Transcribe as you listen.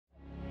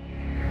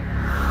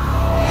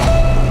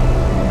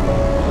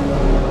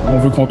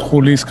veut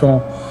contrôler ce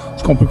qu'on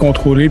peut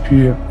contrôler.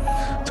 Puis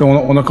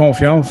on a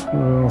confiance.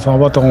 On s'en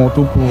va à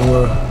Toronto pour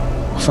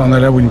s'en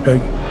aller à Winnipeg.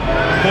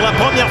 Pour la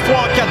première fois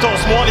en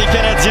 14 mois, les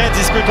Canadiens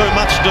disputent un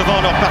match devant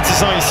leurs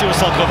partisans ici au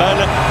Centre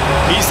Bell.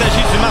 Il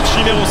s'agit du match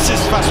numéro 6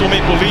 face aux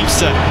Maple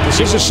Leafs. This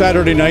is a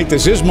Saturday night.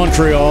 This is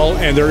Montreal,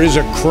 and there is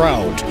a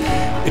crowd.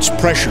 It's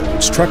pressure.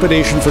 It's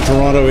trepidation for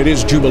Toronto. It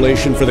is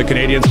jubilation for the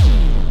Canadians.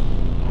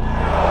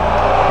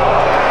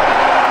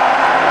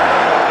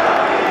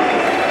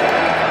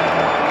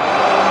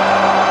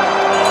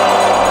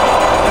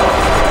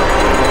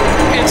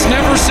 It's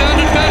never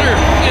sounded better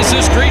as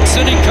this great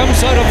city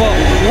comes out of a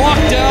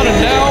lockdown,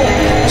 and now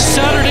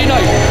Saturday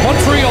night,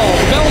 Montreal,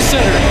 Bell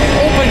Center,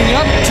 opening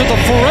up to the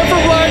forever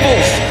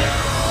rivals.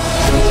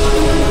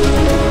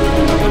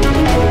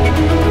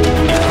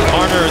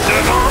 Marner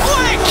devant,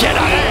 ouais, quel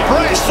arrêt!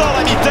 Price sort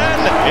la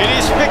mitaine et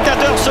les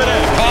spectateurs se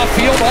lèvent.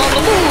 Caulfield on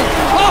the move,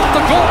 off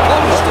the goal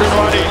post.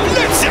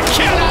 Le tir,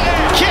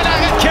 quel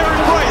arrêt de Carey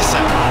Price!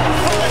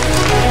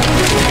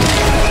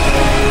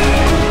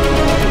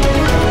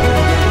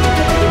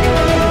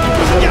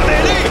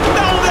 Regardez-les,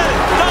 dans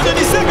le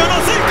lycée, un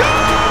lancé,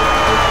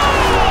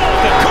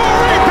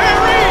 Corey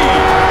Perry!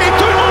 Et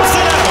tout le monde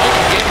célèbre!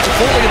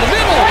 Foley in the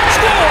middle,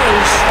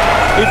 scores!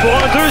 Et pour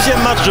un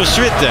deuxième match de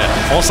suite,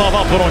 on s'en va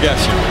en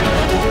prolongation.